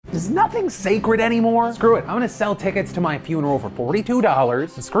Is nothing sacred anymore? Screw it, I'm gonna sell tickets to my funeral for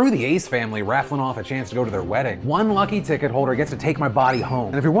 $42, and screw the Ace family raffling off a chance to go to their wedding. One lucky ticket holder gets to take my body home.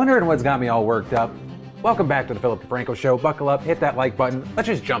 And if you're wondering what's got me all worked up, welcome back to the Philip DeFranco Show. Buckle up, hit that like button. Let's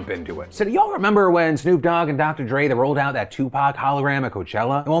just jump into it. So do y'all remember when Snoop Dogg and Dr. Dre, they rolled out that Tupac hologram at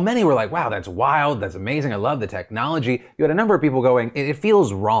Coachella? And while many were like, wow, that's wild, that's amazing, I love the technology, you had a number of people going, it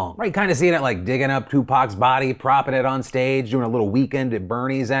feels wrong. Right, kind of seeing it like digging up Tupac's body, propping it on stage, doing a little Weekend at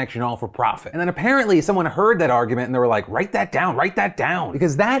Bernie's action all for profit. And then apparently someone heard that argument and they were like, write that down.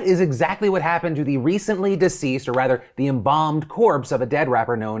 Because that is exactly what happened to the recently deceased, or rather the embalmed corpse of a dead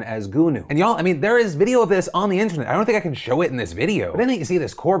rapper known as Gunu. And y'all, I mean, there is video of this on the internet. I don't think I can show it in this video. But then you see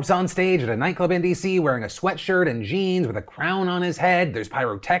this corpse on stage at a nightclub in DC wearing a sweatshirt and jeans with a crown on his head. There's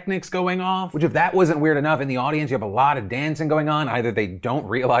pyrotechnics going off, which if that wasn't weird enough, in the audience you have a lot of dancing going on. Either they don't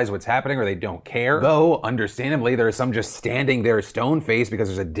realize what's happening or they don't care. Though, understandably, there's some just standing there stone-faced because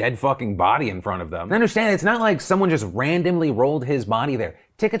there's a dead fucking body in front of them. And understand, it's not like someone just randomly rolled his body there.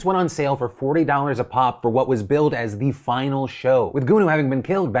 Tickets went on sale for $40 a pop for what was billed as the final show, with Gunu having been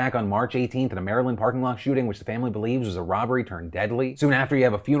killed back on March 18th in a Maryland parking lot shooting, which the family believes was a robbery turned deadly. Soon after, you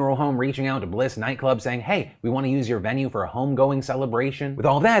have a funeral home reaching out to Bliss nightclub saying, hey, we want to use your venue for a homegoing celebration. With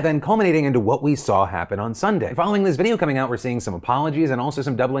all that then culminating into what we saw happen on Sunday. And following this video coming out, we're seeing some apologies and also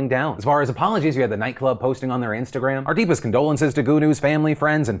some doubling down. As far as apologies, you had the nightclub posting on their Instagram, our deepest condolences to Gunu's family,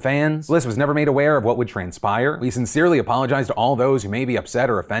 friends, and fans. Bliss was never made aware of what would transpire. We sincerely apologize to all those who may be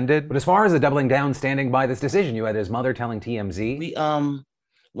upset or offended. But as far as the doubling down, standing by this decision, you had his mother telling TMZ, we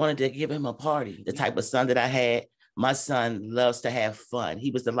wanted to give him a party. The type of son that I had, my son loves to have fun.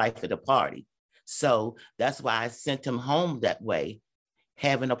 He was the life of the party. So that's why I sent him home that way,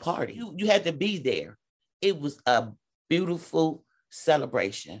 having a party. You had to be there. It was a beautiful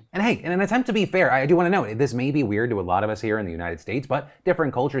celebration. And hey, in an attempt to be fair, I do want to note, this may be weird to a lot of us here in the United States, but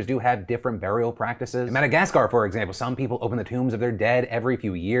different cultures do have different burial practices. In Madagascar, for example, some people open the tombs of their dead every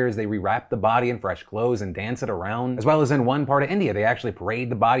few years. They rewrap the body in fresh clothes and dance it around. As well as in one part of India, they actually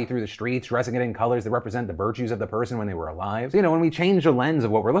parade the body through the streets, dressing it in colors that represent the virtues of the person when they were alive. So, you know, when we change the lens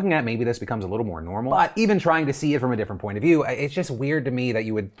of what we're looking at, maybe this becomes a little more normal. But even trying to see it from a different point of view, it's just weird to me that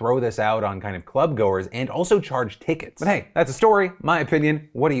you would throw this out on kind of club goers and also charge tickets. But hey, that's a story, my opinion.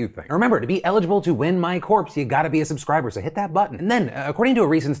 What do you think? And remember, to be eligible to win my corpse, you gotta be a subscriber, so hit that button. And then, according to a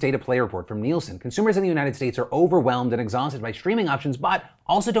recent State of Play report from Nielsen, consumers in the United States are overwhelmed and exhausted by streaming options, but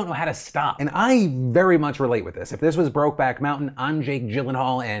also don't know how to stop. And I very much relate with this. If this was Brokeback Mountain, I'm Jake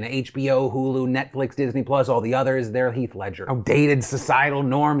Gyllenhaal, and HBO, Hulu, Netflix, Disney Plus, all the others, they're Heath Ledger. Outdated societal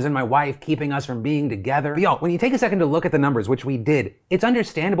norms and my wife keeping us from being together. But y'all, when you take a second to look at the numbers, which we did, it's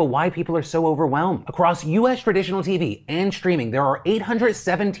understandable why people are so overwhelmed. Across US traditional TV and streaming, there are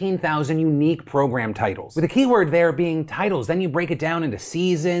 817,000 unique program titles. With the keyword there being titles, then you break it down into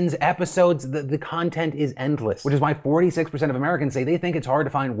seasons, episodes, the content is endless, which is why 46% of Americans say they think it's hard to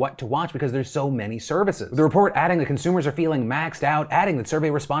find what to watch because there's so many services. With the report adding that consumers are feeling maxed out, adding that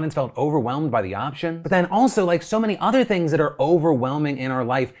survey respondents felt overwhelmed by the option. But then also, like so many other things that are overwhelming in our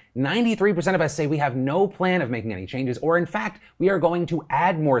life, 93% of us say we have no plan of making any changes, or in fact, we are going to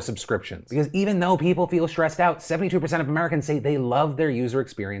add more subscriptions. Because even though people feel stressed out, 72% of Americans say they love their user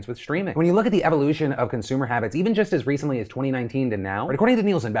experience with streaming. When you look at the evolution of consumer habits, even just as recently as 2019 to now, but according to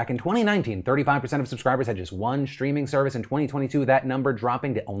Nielsen, back in 2019, 35% of subscribers had just one streaming service. In 2022, that number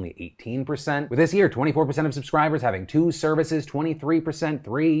dropping to only 18%. With this year, 24% of subscribers having two services, 23%,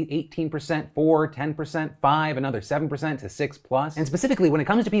 3, 18%, 4, 10%, 5, another 7% to 6+. And specifically, when it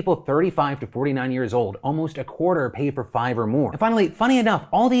comes to people 35 to 49 years old, almost a quarter pay for 5 or more. And finally, funny enough,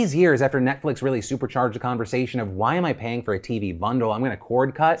 all these years after Netflix really supercharged the conversation of why am I paying for a TV bundle, I'm gonna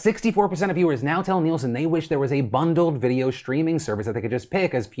cord cut, 64% of viewers now tell Nielsen they wish there was a bundled video streaming service that they could just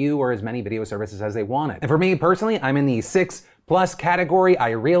pick as few or as many video services as they wanted. And for me personally, I'm in the 6+ category.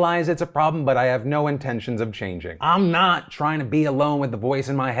 I realize it's a problem, but I have no intentions of changing. I'm not trying to be alone with the voice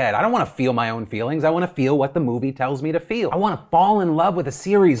in my head. I don't want to feel my own feelings. I want to feel what the movie tells me to feel. I want to fall in love with a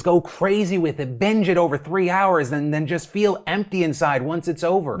series, go crazy with it, binge it over 3 hours, and then just feel empty inside once it's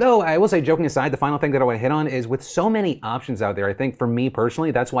over. Though, I will say, joking aside, the final thing that I want to hit on is with so many options out there, I think for me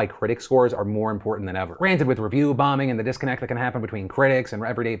personally, that's why critic scores are more important than ever. Granted, with review bombing and the disconnect that can happen between critics and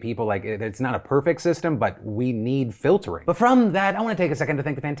everyday people, like it's not a perfect system, but we need filtering. But from from that, I want to take a second to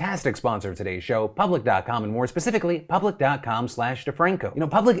thank the fantastic sponsor of today's show, Public.com, and more specifically, Public.com/DeFranco.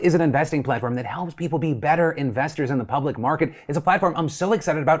 Public is an investing platform that helps people be better investors in the public market. It's a platform I'm so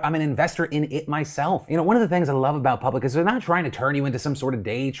excited about, I'm an investor in it myself. One of the things I love about Public is they're not trying to turn you into some sort of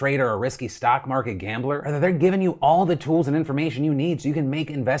day trader or a risky stock market gambler. Rather, they're giving you all the tools and information you need so you can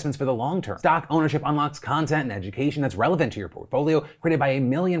make investments for the long term. Stock ownership unlocks content and education that's relevant to your portfolio, created by a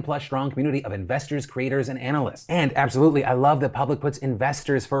million-plus strong community of investors, creators, and analysts. And absolutely, I love that Public puts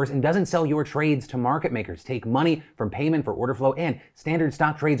investors first and doesn't sell your trades to market makers. Take money from payment for order flow, and standard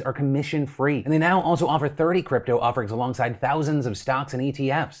stock trades are commission-free. And they now also offer 30 crypto offerings alongside thousands of stocks and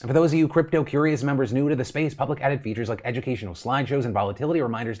ETFs. And for those of you crypto-curious members new to the space, Public added features like educational slideshows and volatility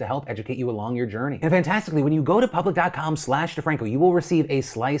reminders to help educate you along your journey. And fantastically, when you go to Public.com/DeFranco, you will receive a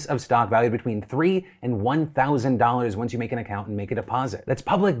slice of stock valued between $3,000 and $1,000 once you make an account and make a deposit. That's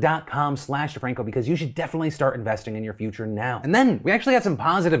Public.com/DeFranco, because you should definitely start investing in your future now. And then we actually had some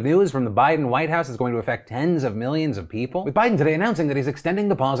positive news from the Biden White House that's going to affect tens of millions of people, with Biden today announcing that he's extending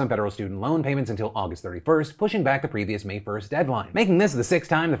the pause on federal student loan payments until August 31st, pushing back the previous May 1st deadline, making this the sixth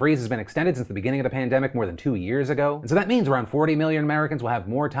time the freeze has been extended since the beginning of the pandemic more than 2 years ago. And so that means around 40 million Americans will have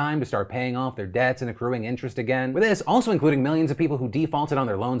more time to start paying off their debts and accruing interest again, with this also including millions of people who defaulted on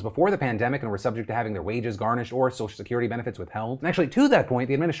their loans before the pandemic and were subject to having their wages garnished or Social Security benefits withheld. And actually, to that point,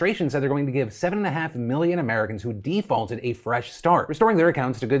 the administration said they're going to give 7.5 million Americans who defaulted a fresh start, restoring their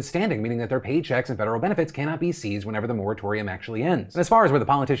accounts to good standing, meaning that their paychecks and federal benefits cannot be seized whenever the moratorium actually ends. And as far as where the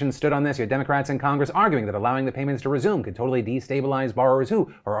politicians stood on this, you had Democrats in Congress arguing that allowing the payments to resume could totally destabilize borrowers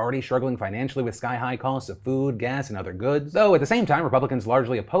who are already struggling financially with sky-high costs of food, gas, and other goods. Though at the same time, Republicans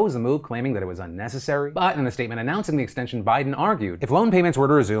largely opposed the move, claiming that it was unnecessary. But in a statement announcing the extension, Biden argued, if loan payments were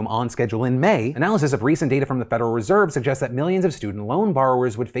to resume on schedule in May, analysis of recent data from the Federal Reserve suggests that millions of student loan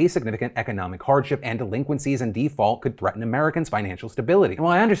borrowers would face significant economic hardship, and delinquencies and default could threaten Americans' financial stability. And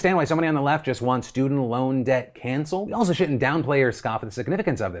while I understand why somebody on the left just wants student loan debt canceled, we also shouldn't downplay or scoff at the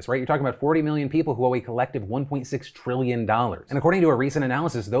significance of this, right? You're talking about 40 million people who owe a collective $1.6 trillion. And according to a recent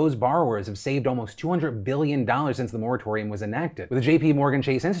analysis, those borrowers have saved almost $200 billion since the moratorium was enacted, with the JP Morgan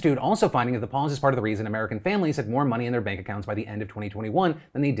Chase Institute also finding that the pause is part of the reason American families had more money in their bank accounts by the end of 2021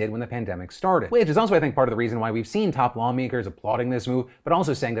 than they did when the pandemic started. Which is also, I think, part of the reason why we've seen top lawmakers applauding this move, but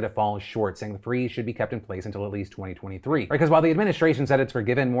also saying that it falls short, saying the freeze should be kept in place until at least 2023. Because while the administration said it's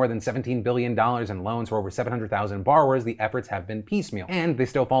forgiven more than $17 billion in loans for over 700,000 borrowers, the efforts have been piecemeal. And they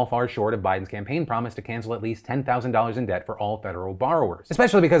still fall far short of Biden's campaign promise to cancel at least $10,000 in debt for all federal borrowers.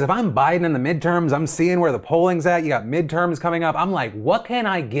 Especially because if I'm Biden in the midterms, I'm seeing where the polling's at, you got midterms coming up, I'm like, what can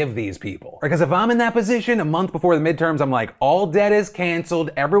I give these people? Because if I'm in that position a month before the midterms, I'm like, all debt is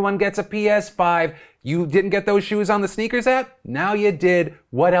canceled, everyone gets a PS5, you didn't get those shoes on the sneakers app? Now you did.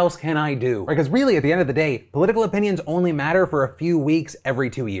 What else can I do? Because really, at the end of the day, political opinions only matter for a few weeks every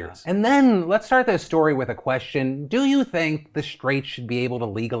 2 years. And then let's start this story with a question. Do you think the straights should be able to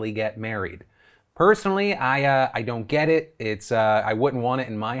legally get married? Personally, I don't get it. It's I wouldn't want it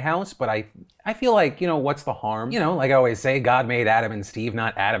in my house, but I feel like, what's the harm? Like I always say, God made Adam and Steve,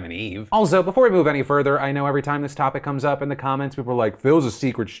 not Adam and Eve. Also, before we move any further, I know every time this topic comes up in the comments, people are like, Phil's a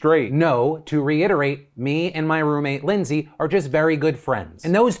secret straight. No, to reiterate, me and my roommate, Lindsay, are just very good friends.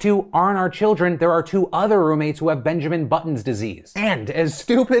 And those two aren't our children. There are 2 other roommates who have Benjamin Button's disease. And as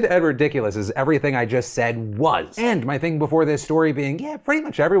stupid and ridiculous as everything I just said was, and my thing before this story being, yeah, pretty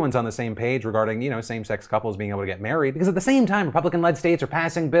much everyone's on the same page regarding, same-sex couples being able to get married, because at the same time, Republican-led states are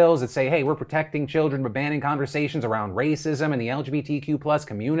passing bills that say, hey, we're protecting children but banning conversations around racism and the LGBTQ+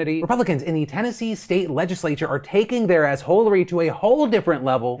 community. Republicans in the Tennessee state legislature are taking their assholery to a whole different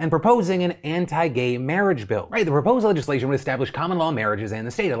level and proposing an anti-gay marriage bill. Right, the proposed legislation would establish common law marriages in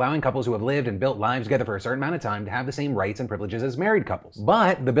the state, allowing couples who have lived and built lives together for a certain amount of time to have the same rights and privileges as married couples.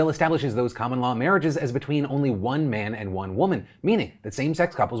 But the bill establishes those common law marriages as between only one man and one woman, meaning that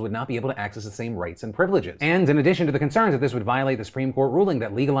same-sex couples would not be able to access the same rights and privileges. And in addition to the concerns that this would violate the Supreme Court ruling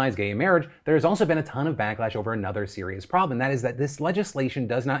that legalized gay marriage, there has also been a ton of backlash over another serious problem, and that is that this legislation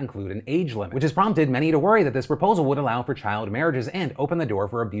does not include an age limit, which has prompted many to worry that this proposal would allow for child marriages and open the door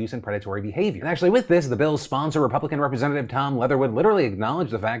for abuse and predatory behavior. And actually with this, the bill's sponsor, Republican Representative Tom Leatherwood, literally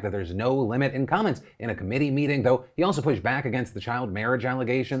acknowledged the fact that there's no limit in comments in a committee meeting, though he also pushed back against the child marriage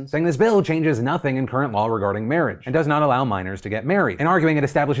allegations, saying this bill changes nothing in current law regarding marriage and does not allow minors to get married, and arguing it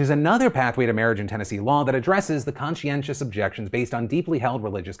establishes another pathway to marriage in Tennessee law that addresses the conscientious objections based on deeply held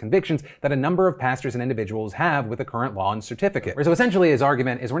religious convictions that a number of pastors and individuals have with the current law and certificate. So essentially his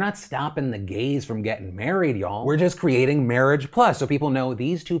argument is, we're not stopping the gays from getting married, y'all. We're just creating marriage plus, so people know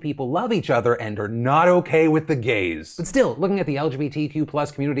these two people love each other and are not okay with the gays. But still, looking at the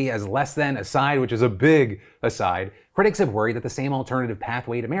LGBTQ+ community as less than aside, which is a big aside, critics have worried that the same alternative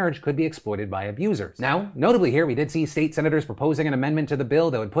pathway to marriage could be exploited by abusers. Now, notably here, we did see state senators proposing an amendment to the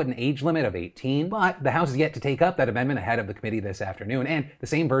bill that would put an age limit of 18, but the House is yet to take up that amendment ahead of the committee this afternoon, and the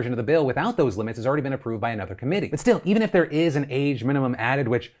same version of the bill without those limits has already been approved by another committee. But still, even if there is an age minimum added,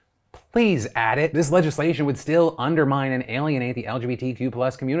 which please add it, this legislation would still undermine and alienate the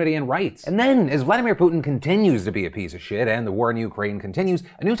LGBTQ+ community and rights. And then, as Vladimir Putin continues to be a piece of shit and the war in Ukraine continues,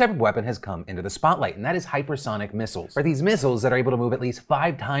 a new type of weapon has come into the spotlight, and that is hypersonic missiles. Or these missiles that are able to move at least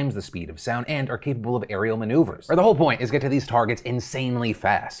 5 times the speed of sound and are capable of aerial maneuvers. Or the whole point is to get to these targets insanely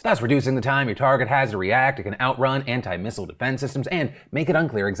fast, thus reducing the time your target has to react. It can outrun anti-missile defense systems and make it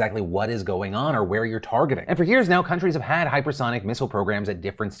unclear exactly what is going on or where you're targeting. And for years now, countries have had hypersonic missile programs at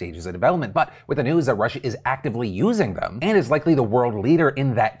different stages of development, but with the news that Russia is actively using them and is likely the world leader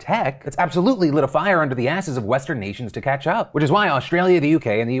in that tech, it's absolutely lit a fire under the asses of Western nations to catch up. Which is why Australia, the UK,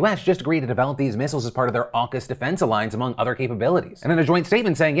 and the US just agreed to develop these missiles as part of their AUKUS defense alliance, among other capabilities. And in a joint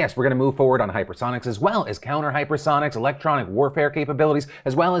statement saying, yes, we're going to move forward on hypersonics as well as counter-hypersonics, electronic warfare capabilities,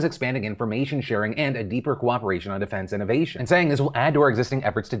 as well as expanding information sharing and a deeper cooperation on defense innovation. And saying this will add to our existing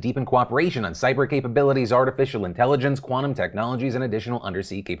efforts to deepen cooperation on cyber capabilities, artificial intelligence, quantum technologies, and additional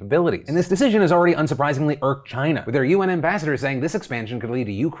undersea capabilities. And this decision has already unsurprisingly irked China, with their UN ambassador saying this expansion could lead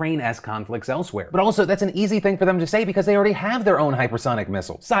to Ukraine-esque conflicts elsewhere. But also, that's an easy thing for them to say because they already have their own hypersonic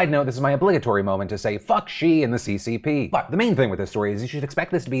missiles. Side note, this is my obligatory moment to say fuck Xi and the CCP. But the main thing with this story is you should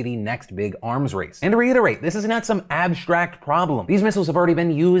expect this to be the next big arms race. And to reiterate, this is not some abstract problem. These missiles have already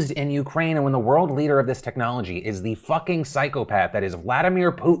been used in Ukraine, and when the world leader of this technology is the fucking psychopath that is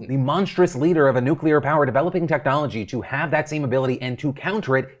Vladimir Putin, the monstrous leader of a nuclear power developing technology, to have that same ability and to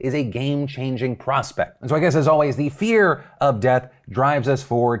counter it is a game-changing prospect. And so I guess, as always, the fear of death drives us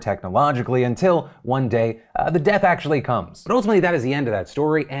forward technologically until one day the death actually comes. But ultimately, that is the end of that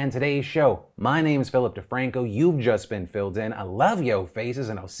story and today's show. My name is Philip DeFranco. You've just been filled in. I love yo faces,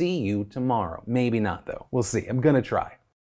 and I'll see you tomorrow. Maybe not, though. We'll see. I'm gonna try.